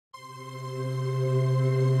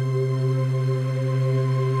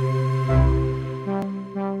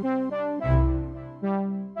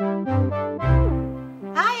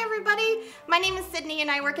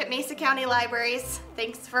and I work at Mesa County Libraries.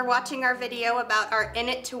 Thanks for watching our video about our In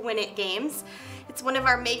It to Win It games. It's one of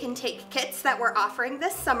our make and take kits that we're offering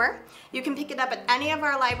this summer. You can pick it up at any of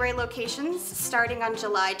our library locations starting on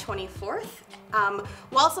July 24th,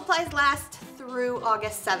 while supplies last through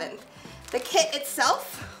August 7th. The kit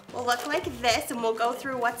itself will look like this, and we'll go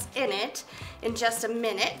through what's in it in just a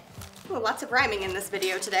minute. Ooh, lots of rhyming in this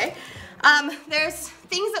video today. There's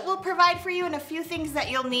things that we'll provide for you and a few things that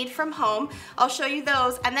you'll need from home. I'll show you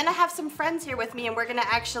those, and then I have some friends here with me and we're gonna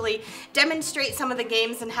actually demonstrate some of the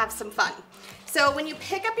games and have some fun. So when you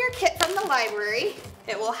pick up your kit from the library,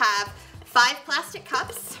 it will have 5 plastic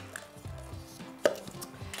cups,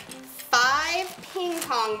 5 ping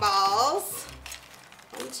pong balls,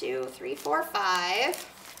 1, 2, 3, 4, 5.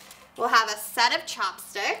 We'll have a set of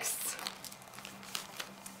chopsticks,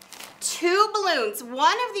 2 balloons.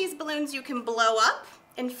 One of these balloons you can blow up,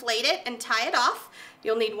 inflate it, and tie it off.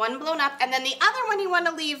 You'll need one blown up, and then the other one you want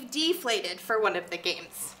to leave deflated for one of the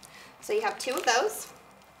games. So you have 2 of those,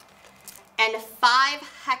 and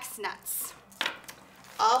 5 hex nuts.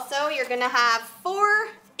 Also, you're gonna have 4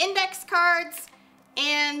 index cards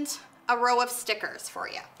and a row of stickers for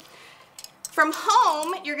you. From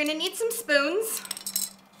home, you're gonna need some spoons,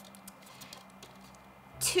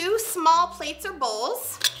 2 small plates or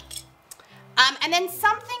bowls, and then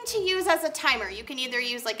something to use as a timer. You can either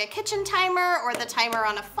use like a kitchen timer or the timer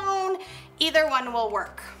on a phone. Either one will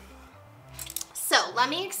work. So let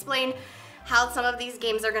me explain how some of these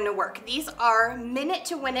games are gonna work. These are minute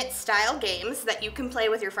to win it style games that you can play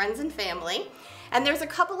with your friends and family. And there's a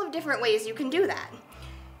couple of different ways you can do that.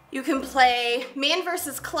 You can play man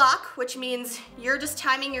versus clock, which means you're just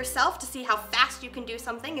timing yourself to see how fast you can do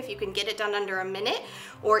something. If you can get it done under a minute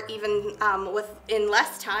or even in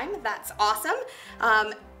less time, that's awesome.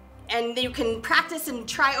 And you can practice and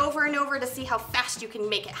try over and over to see how fast you can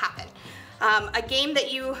make it happen. A game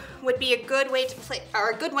that you would be a good way to play, or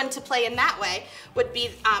a good one to play in that way, would be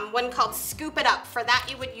one called Scoop It Up. For that,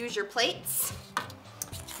 you would use your plates,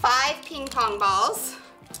 5 ping pong balls,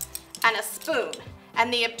 and a spoon.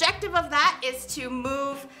 And the objective of that is to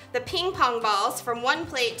move the ping pong balls from one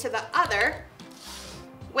plate to the other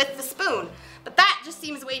with the spoon. But that just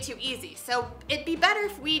seems way too easy. So it'd be better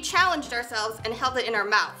if we challenged ourselves and held it in our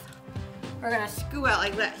mouth. We're gonna scoop out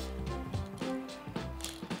like this.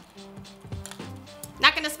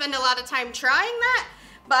 Not gonna spend a lot of time trying that,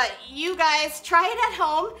 but you guys try it at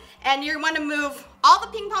home, and you wanna move all the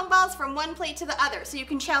ping pong balls from one plate to the other. So you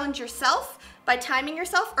can challenge yourself by timing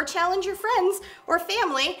yourself, or challenge your friends or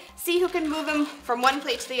family, see who can move them from one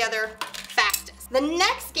plate to the other fastest. The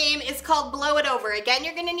next game is called Blow It Over. Again,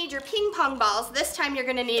 you're gonna need your ping pong balls. This time you're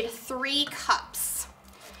gonna need 3 cups.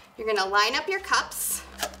 You're gonna line up your cups,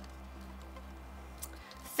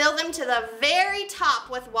 fill them to the very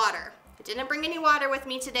top with water. I didn't bring any water with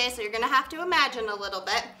me today, so you're gonna have to imagine a little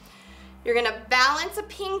bit. You're gonna balance a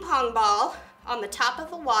ping pong ball on the top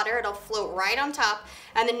of the water. It'll float right on top,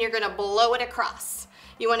 and then you're gonna blow it across.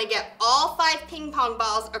 You wanna get all 5 ping pong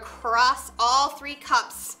balls across all 3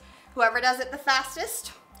 cups. Whoever does it the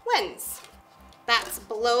fastest wins. That's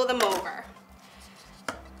blow them over.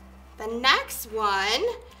 The next one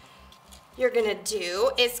you're gonna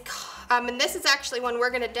do is, and this is actually one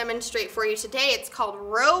we're gonna demonstrate for you today. It's called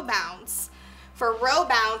row bounce. For row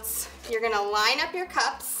bounce, you're gonna line up your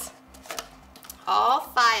cups, all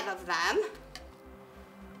 5 of them,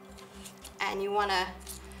 and you wanna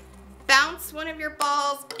bounce one of your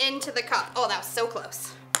balls into the cup. Oh, that was so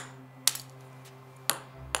close.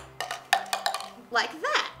 Like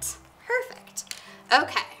that. Perfect.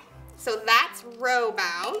 Okay, so that's row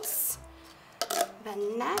bounce. The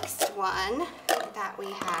next one that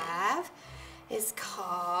we have is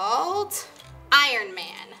called Iron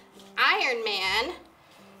Man. Iron Man,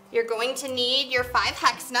 you're going to need your 5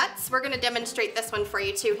 hex nuts. We're gonna demonstrate this one for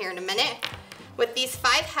you too here in a minute. With these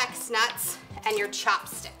 5 hex nuts and your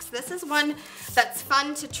chopsticks. This is one that's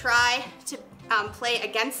fun to try to play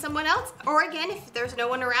against someone else, or again, if there's no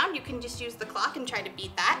one around, you can just use the clock and try to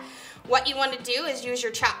beat that. What you want to do is use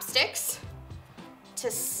your chopsticks to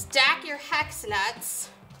stack your hex nuts.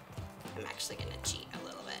 I'm actually gonna cheat a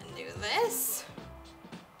little bit and do this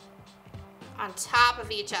on top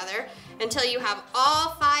of each other until you have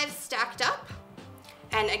all 5 stacked up.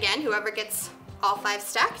 And again, whoever gets all 5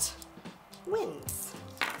 stacked wins.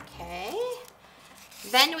 Okay.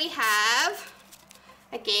 Then we have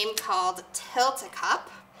a game called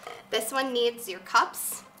Tilt-A-Cup. This one needs your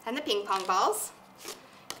cups and the ping pong balls. You're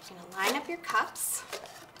gonna line up your cups.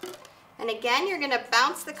 And again, you're gonna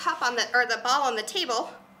bounce the cup on the ball on the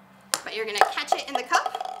table, but you're gonna catch it in the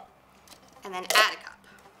cup and then add a cup.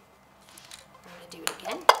 I'm gonna do it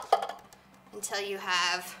again. until you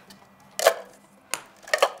have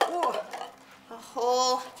a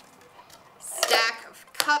whole stack of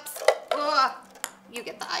cups. You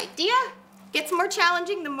get the idea. Gets more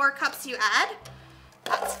challenging the more cups you add.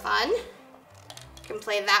 That's fun. You can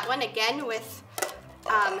play that one again with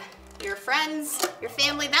your friends, your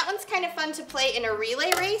family. That one's kind of fun to play in a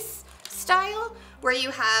relay race style where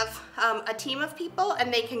you have a team of people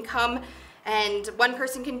and they can come and one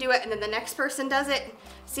person can do it and then the next person does it.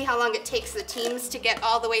 See how long it takes the teams to get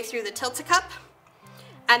all the way through the Tilt-A-Cup.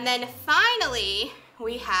 And then finally,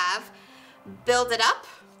 we have build it up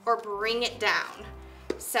or bring it down.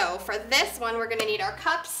 So for this one, we're gonna need our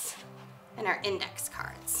cups and our index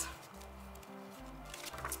cards.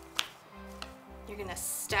 You're gonna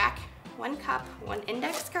stack one cup, one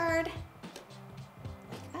index card,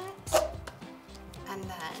 like that. And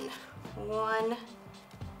then one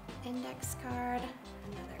index card,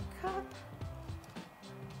 another cup,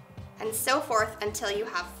 and so forth until you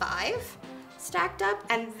have 5 stacked up.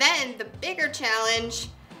 And then the bigger challenge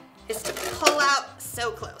is to pull out,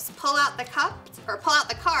 so close, pull out the cups, or pull out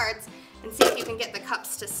the cards and see if you can get the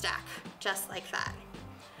cups to stack, just like that.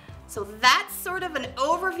 So that's sort of an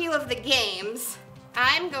overview of the games.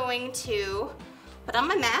 I'm going to put on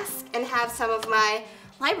my mask and have some of my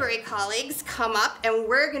library colleagues come up and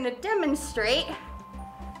we're gonna demonstrate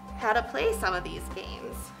how to play some of these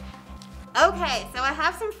games. Okay, so I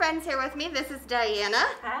have some friends here with me. This is Diana.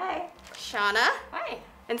 Hi. Shauna. Hi.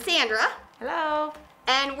 And Sandra. Hello.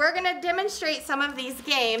 And we're gonna demonstrate some of these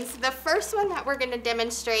games. The first one that we're gonna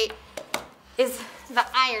demonstrate is the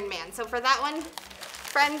Iron Man. So for that one,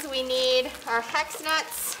 friends, we need our hex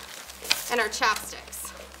nuts and our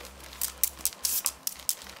chopsticks.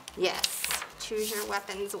 Yes, choose your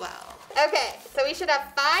weapons well. Okay, so we should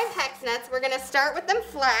have 5 hex nuts. We're gonna start with them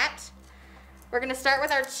flat. We're gonna start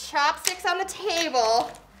with our chopsticks on the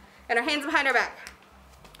table and our hands behind our back.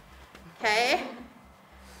 Okay,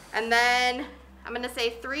 and then I'm gonna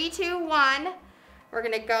say 3, 2, 1. We're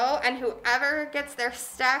gonna go, and whoever gets their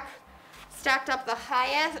stacked up the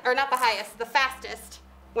highest, or not the highest, the fastest,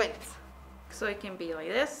 wins. So it can be like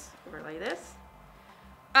this or like this?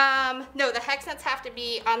 No, the hex nuts have to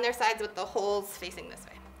be on their sides with the holes facing this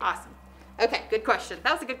way. Awesome. Okay, good question.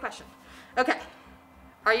 That was a good question. Okay,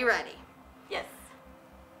 are you ready? Yes.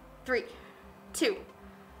 3, 2,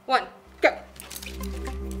 1, go.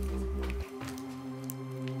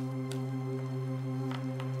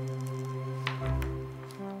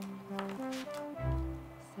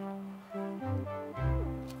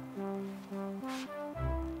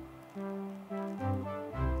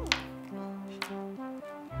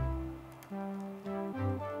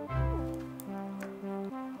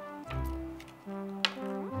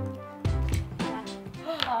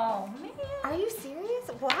 Oh man. Are you serious?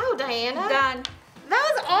 Wow, Diana. Done. That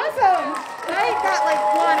was awesome. I got like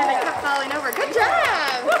one and it kept falling over. Good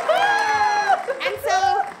job. And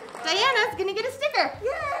so Diana's gonna get a sticker. Yay!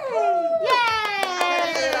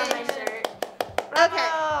 Yay! On my shirt. Okay.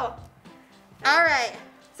 Bravo. All right.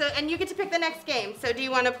 So, and you get to pick the next game. So do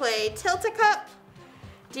you want to play Tilt-A-Cup?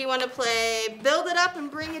 Do you want to play Build It Up and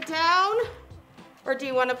Bring It Down? Or do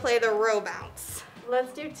you want to play the Row Bounce?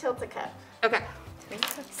 Let's do Tilt-A-Cup. Okay.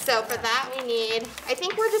 So for that we need, I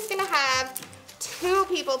think we're just gonna have 2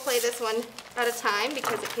 people play this one at a time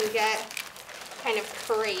because it can get kind of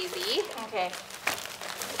crazy. Okay.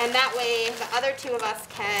 And that way the other 2 of us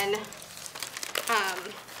can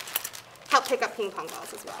help pick up ping pong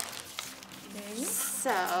balls as well. Okay.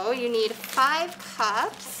 So you need 5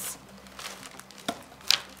 cups.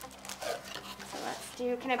 So let's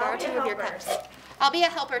do, can I borrow 2 of your cups? I'll be a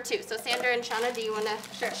helper too. So Sandra and Shauna, do you wanna?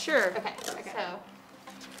 Sure. Sure. Okay, so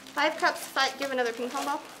 5 cups, give another ping pong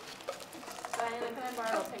ball. Diana, can I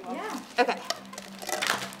borrow a ping pong? Yeah. Okay. So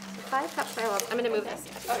 5 cups, I'm gonna move this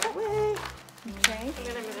Okay. away. Okay. I'm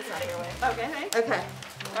gonna move this out of your way. Okay. Okay.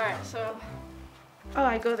 All right. So. Oh,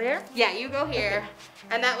 I go there? Yeah, you go here.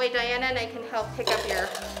 And that way Diana and I can help pick up your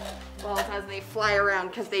balls as they fly around,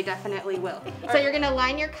 because they definitely will. So you're gonna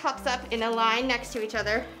line your cups up in a line next to each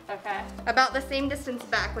other. Okay. About the same distance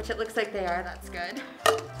back, which it looks like they are. That's good.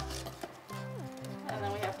 And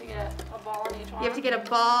then we have to get a ball in each one? You have to get a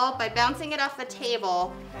ball, by bouncing it off the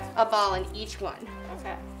table, Okay. a ball in each one.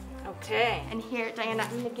 Okay. Okay. And here, Diana,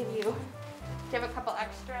 I'm gonna give you a couple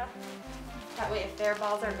extra. That way if their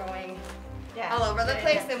balls are going all over the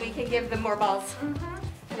place, then we can give them more balls. I'm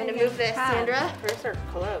gonna move this, Sandra. Hers are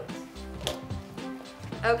close.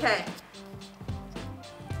 Okay.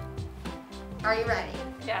 Are you ready?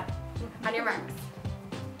 Yeah. On your marks.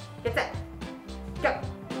 Get set. Go.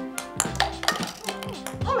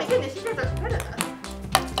 Oh my goodness, you guys are good at this.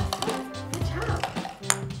 Good job.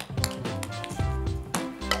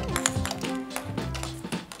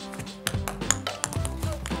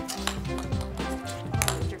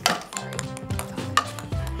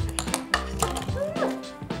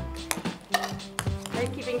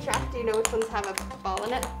 These ones have a ball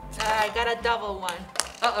in it. I got a double one.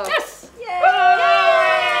 Uh-oh. Yes! Yay!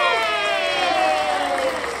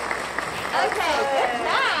 Okay, good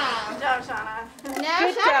job. Good job, Shauna. Now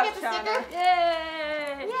Good Shauna job, gets a Shauna. sticker.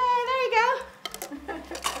 Yay! Yay, there you go.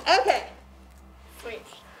 Okay. Sweet.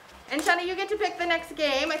 And Shauna, you get to pick the next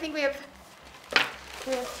game. I think we have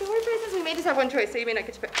 2 more choices. We may just have one choice, so you may not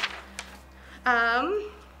get to pick.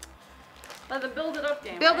 The build it up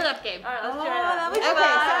game. Build right? it up game. All right, let's try that. Okay, so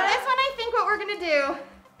this one I think what we're gonna do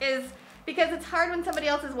is, because it's hard when somebody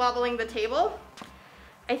else is wobbling the table,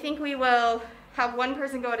 I think we will have one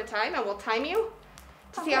person go at a time and we'll time you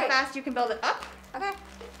to see how fast you can build it up. Okay.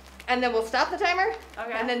 And then we'll stop the timer.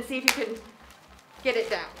 Okay. And then see if you can get it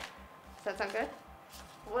down. Does that sound good?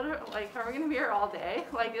 What are we gonna be here all day?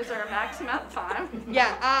 Like, is there a max amount of time?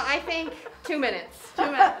 Yeah, I think 2 minutes.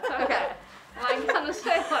 2 minutes. Okay. Okay. I'm gonna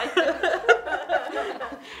say like. Wait,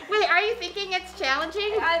 are you thinking it's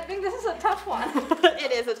challenging? I think this is a tough one.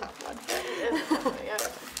 It is a tough one.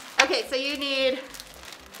 Okay, so you need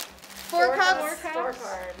 4 cups. 4 cards.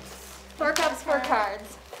 4 cups, 4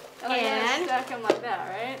 cards. And stack them like that,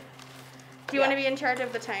 right? Do you want to be in charge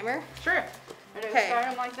of the timer? Sure. Or do we Okay. start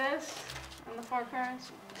them like this? On the 4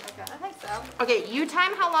 cards? Okay. I think so. Okay, you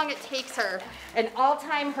time how long it takes her, and I'll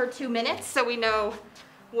time her 2 minutes so we know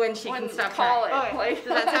when she can stop call trying. it. Okay. Like,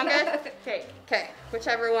 Does that sound good? Okay. Okay.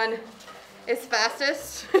 Whichever one is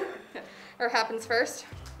fastest or happens first.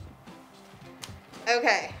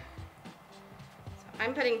 Okay. So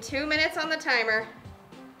I'm putting 2 minutes on the timer.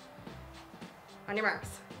 On your marks.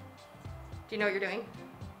 Do you know what you're doing?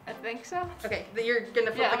 I think so. Okay, you're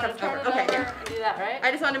gonna flip Yeah, the I'm cups gonna over. turn it Okay. over and do that, right? I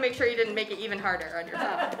just want to make sure you didn't make it even harder on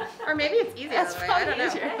yourself. Or maybe it's easier That's that way. I don't know.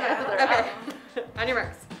 probably easier. Yeah. Okay. On your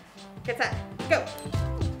marks. Get set. Go.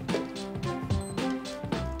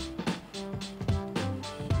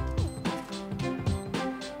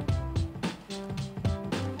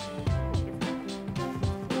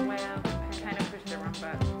 Wow, I kind of pushed the wrong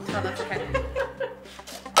button. Oh, that's okay.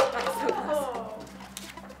 That's so close.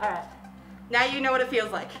 All right. Now you know what it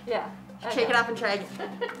feels like. Yeah. Shake it off and try again.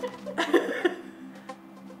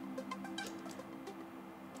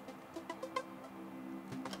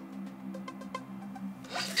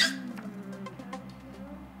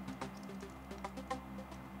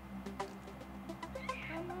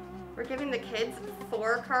 We're giving the kids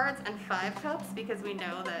 4 cards and 5 cups because we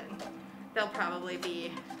know that they'll probably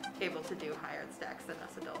be able to do higher stacks than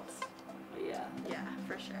us adults. Yeah. Yeah,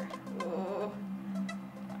 for sure. Whoa.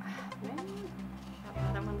 That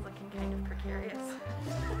bottom one's looking kind of precarious.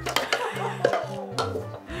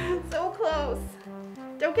 So close.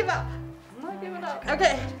 Don't give up. I'm not giving up.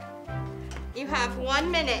 Okay. You have 1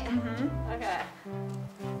 minute. Okay.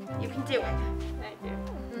 You can do it. Thank you.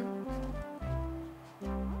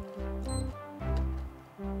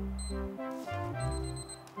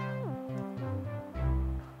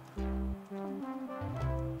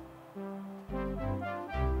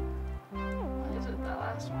 Why is it the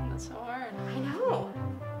last one that's so hard? I know.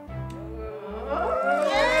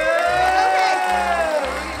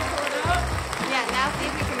 Yeah, now see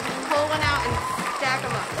if you can pull one out and stack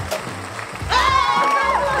them up.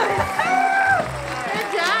 Good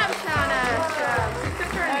job, Shauna.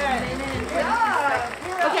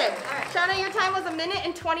 Okay, Shauna, your time was 1 minute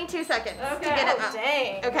and 22 seconds to get it up.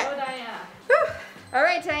 Dang. Okay. Go, Diana. All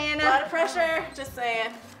right, A Diana. lot of pressure, just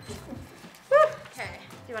saying. Okay.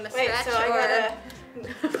 Do you want to Wait, stretch so I or? gotta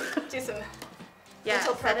do some Yeah,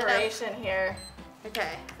 mental set it up. preparation here.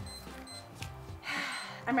 Okay.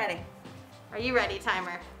 I'm ready. Are you ready,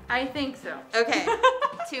 timer? I think so. Okay.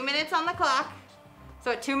 2 minutes on the clock.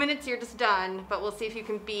 So at 2 minutes, you're just done, but we'll see if you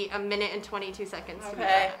can beat 1 minute and 22 seconds. to beat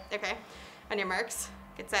Okay. that. Okay. On your marks,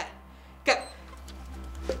 get set, go.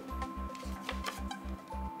 Gotta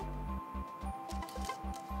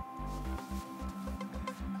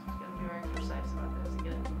be very precise about this and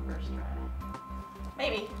get it first try.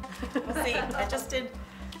 Maybe. We'll see. I just did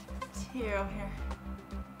 2 here.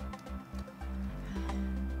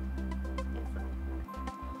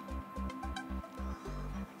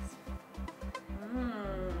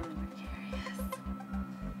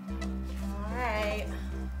 All right.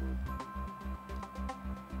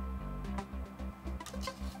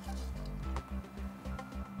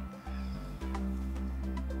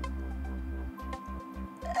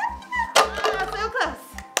 Oh, so close.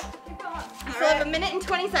 Keep going. You still have 1 minute and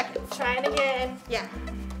 20 seconds. Trying again. Yeah.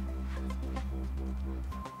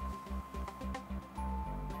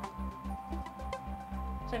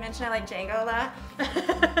 Should I mention I like Django a lot? It's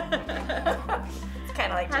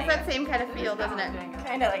kind of like Has Django. that same kind of feel, doesn't it?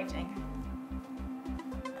 Kind of like Django.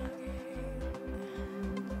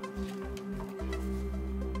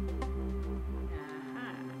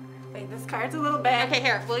 It's a little bent. Okay,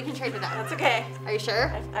 here. Well, you can trade with that. That's okay. Are you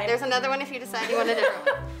sure? There's another one if you decide you want a different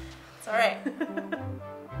one. It's all right.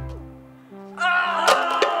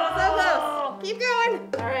 So close. Keep going.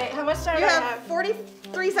 All right. How much time do You I have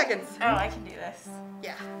 43 seconds. Oh, I can do this.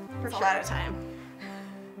 Yeah, for It's sure. a lot of time.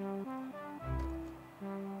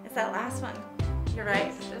 It's that last one. You're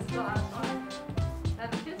right. This is the last one.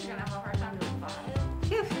 And the kids are gonna have a hard time doing 5.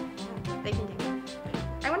 Phew. They can do it.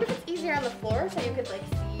 I wonder if it's easier on the floor so you could like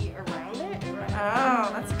see around it.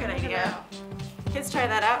 Oh, that's a good idea. Kids, try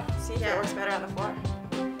that out. See if Yeah. it works better on the floor.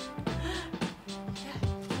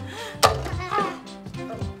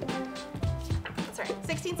 That's all right.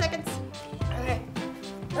 16 seconds. Okay.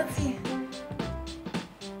 Let's see.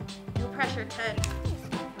 No pressure. 10,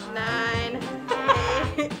 9,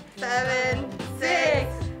 8, 7,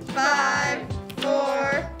 6, 5,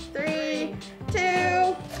 4, 3, 2,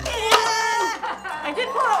 1. I did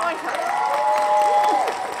pull out one card.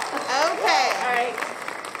 Okay. All right.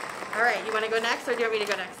 All right. You want to go next, or do you want me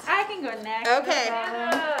to go next? I can go next. Okay.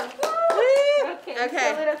 Okay, Okay.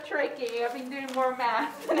 it's a little tricky. I've been doing more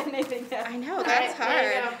math than anything else. I know that's All right,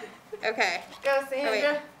 there hard. Okay. Go, Oh, wait.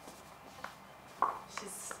 Sandra.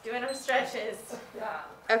 She's doing her stretches. Yeah.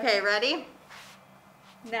 Okay. Ready?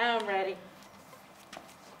 Now I'm ready.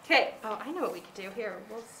 Okay. Oh, I know what we could do. Here,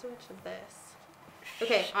 we'll switch with this.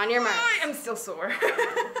 Okay. On your mark. I'm still sore.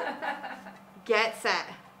 Get set.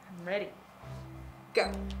 I'm ready.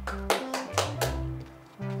 Go.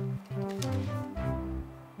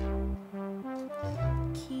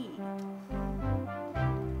 Key.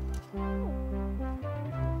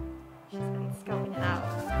 She's been scoping it out.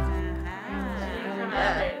 From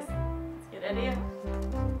others. It's a good idea.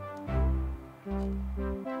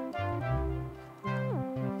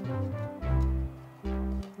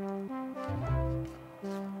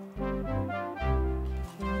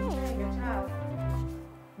 Good job.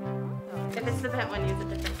 If it's the bent one, use a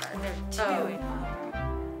different card. Two Oh. in all.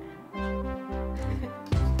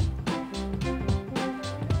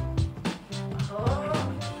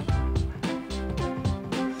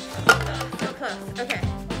 So close. Okay.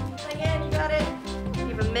 Again, you got it. You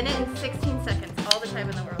have a minute and 16 seconds. All the time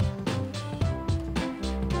in the world.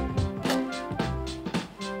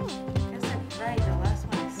 Guess I'm right. The last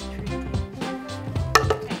one is tricky.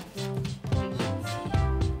 Okay. Patience.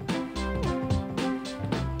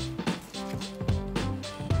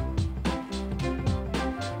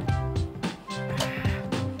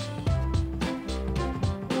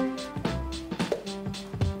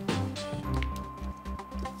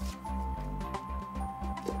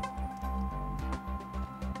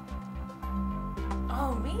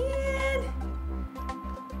 Oh man.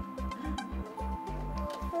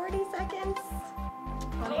 40 seconds.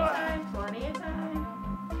 Plenty of time. Plenty of time.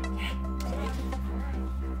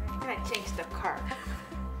 I'm gonna change the card.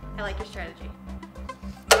 I like your strategy.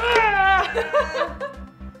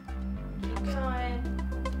 Keep going.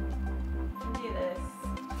 You can do this.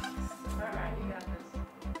 Alright, you got this.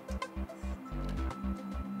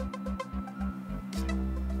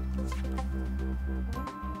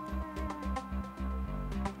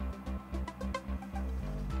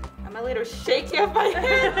 I'm a little shaky on my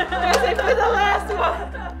head as I put the last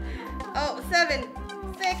one. Oh, 7,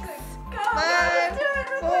 6, Go, 5, do it,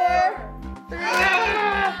 4, 3,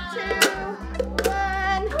 2,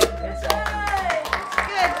 1. Good job.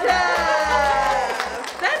 Good job.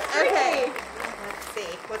 That's Okay. tricky. Let's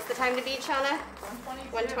see. What's the time to beat, Shauna?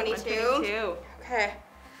 122. 122. Okay.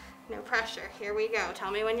 No pressure. Here we go.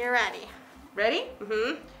 Tell me when you're ready. Ready?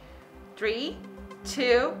 Mm-hmm. 3,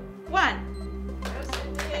 2, 1.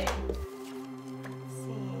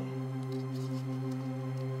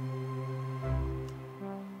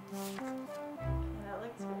 That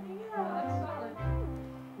looks pretty good.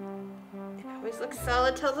 Always looks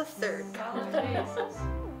solid till the third. Solid bases.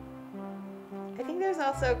 I think there's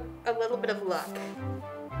also a little bit of luck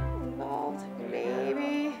involved.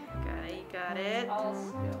 Maybe. Got it, you got it. All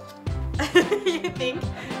skill. You think?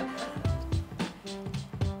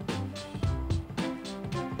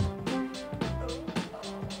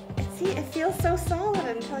 See, it feels so solid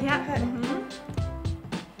until you Yeah. put. Mm-hmm.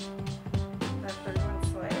 That third one's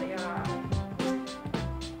slightly off.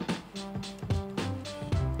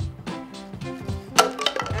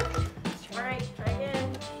 All right, try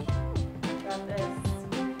again. Got this.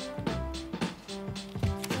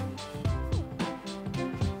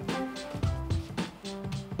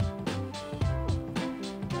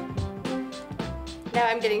 Now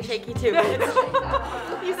I'm getting shaky too. You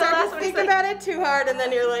The start last to one think is like- about it too hard, and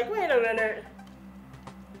then you're like, wait a minute.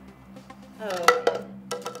 Oh.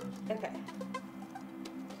 Okay.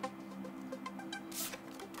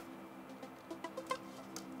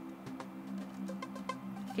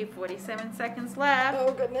 Okay, 47 seconds left.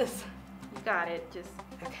 Oh goodness. You got it. Just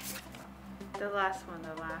Okay. the last one.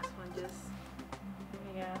 Just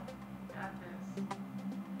Yeah. Got this.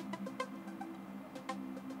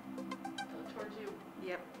 Go towards you.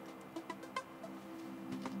 yep.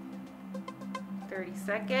 30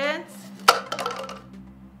 seconds. That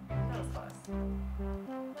was close.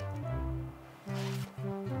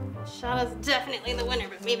 Well, Shauna's definitely the winner,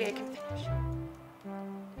 but maybe I can finish.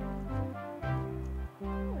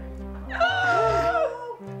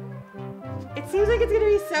 It seems like it's gonna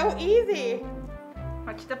be so easy.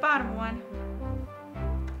 Watch the bottom one.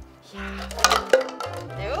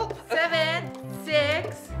 Nope. 7,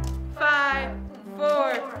 6, 5,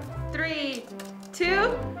 4, 3, 2,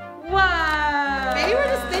 1. Maybe we're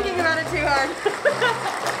just thinking about it too hard.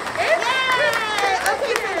 Yay!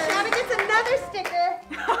 Okay, so Shauna gets another sticker.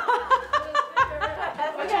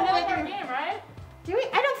 We got one more game, right? Do we?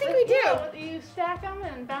 I don't think we do. Yeah, you stack them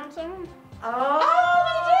and bounce them.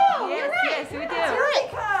 Oh, we do. Yes, You're right. yes, we do. That's right.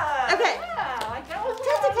 Okay. Yeah, like that was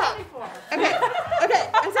Tentacle. what I was ready for. Okay.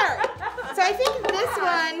 I'm sorry. So I think this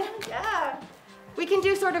one Yeah. we can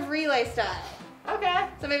do sort of relay style. Okay.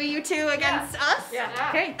 So maybe you two against us? Yeah.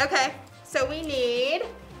 Okay. Okay. So we need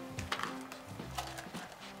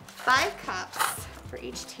 5 cups for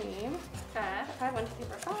each team. Okay. 5, 1, 2, 3,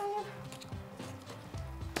 4, 5.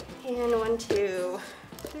 And 1, 2,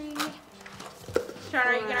 3. Shauna,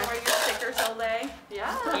 are you gonna wear your stickers all day?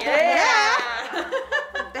 Yeah. Yeah.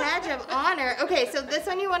 Badge of honor. Okay, so this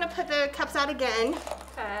one you want to put the cups out again.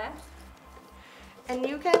 Okay. And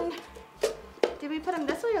you can, did we put them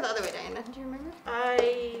this way or the other way, Diana? Do you remember?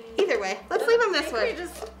 I Either way. Let's leave them this think way. we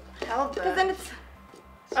just held Because then it's,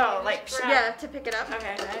 Oh, like yeah, to pick it up.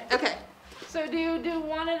 Okay. Okay. So do you do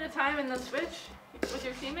one at a time and then switch with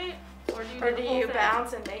your teammate? Or do you Or do do the whole you thing?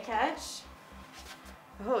 bounce and they catch?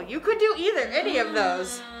 Oh, you could do any of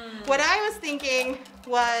those. What I was thinking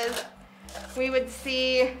was we would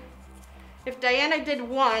see if Diana did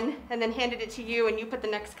one and then handed it to you and you put the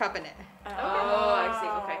next cup in it. Oh, I see.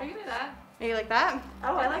 We Okay. can do that. Maybe like that?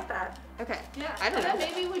 Oh, I like that. Okay. Yeah. I don't And then know.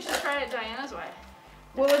 maybe we should try it Diana's way.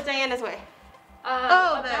 What was Diana's way?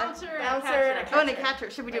 Oh, a the bouncer and a bouncer catcher. and a Oh, and a catcher.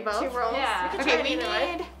 Should we do Like both? 2 rolls. Yeah. We could Okay, try it we either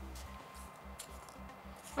way. need.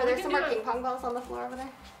 Well, Are there we some can more do it. ping pong balls on the floor over there?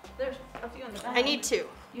 There's a few in the back. I need 2.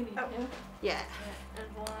 You need Oh. two. Yeah. There's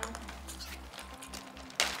one.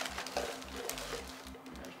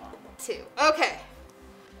 There's one. 2. Okay.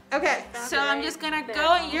 Okay. So I'm just gonna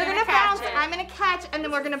go and You're gonna catch bounce, it. I'm gonna catch, and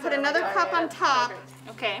then we're gonna put another cup on top,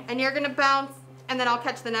 Okay. and you're gonna bounce, and then I'll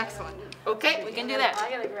catch the next one. Okay, we can do that. I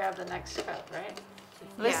gotta grab the next cup, right?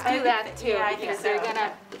 Let's Yeah. do that too, Yeah, I think because so. they're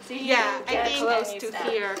gonna Yeah, I get think. close to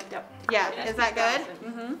here. Yep. Yeah, is that good?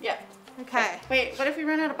 Mm-hmm. Yeah. Okay. Wait, what if we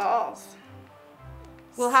run out of balls?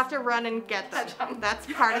 We'll have to run and get them. That's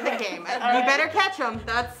part of the game. You better catch them.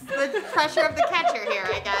 That's the pressure of the catcher here,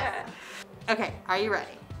 I guess. Okay, are you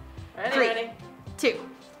ready? Ready? 3, 2,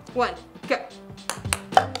 1, go.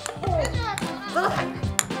 Little higher.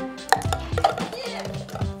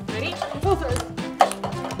 Ready? Full through.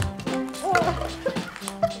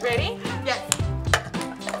 Ready? Yes.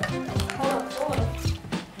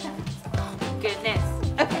 Goodness.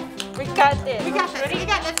 Okay. We got this. We got this. We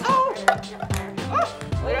got this. Oh.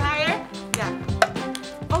 Oh. A little higher. Yeah.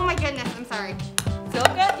 Oh my goodness. I'm sorry. So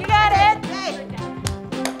good. You got it. Hey.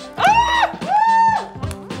 Ah!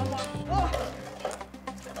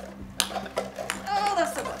 Oh,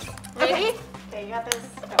 that's so close. Ready? Okay, you got this.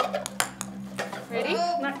 Ready?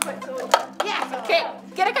 Not quite so. Yes. Okay.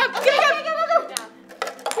 Get a cup. Get a cup. Down.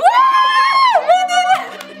 Woo! We did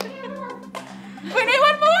it. We need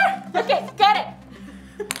one more. Okay, got it.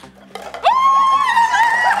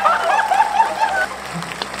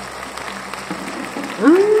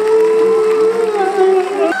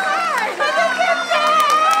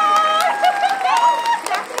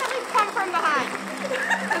 Definitely come from behind.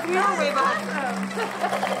 Because we were way behind.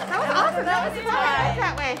 That was awesome. That was fun. I like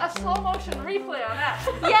that way. A slow motion replay on that.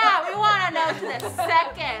 Yeah, we want to know the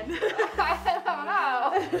second. I don't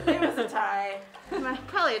know. It was a tie.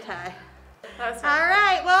 Probably a tie. That was All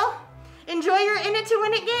right. Well, enjoy your In It to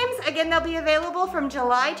Win It games. Again, they'll be available from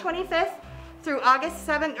July 25th through August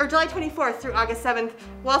 7th, or July 24th through August 7th,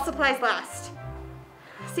 while supplies last.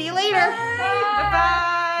 See you later.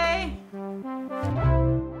 Bye-bye.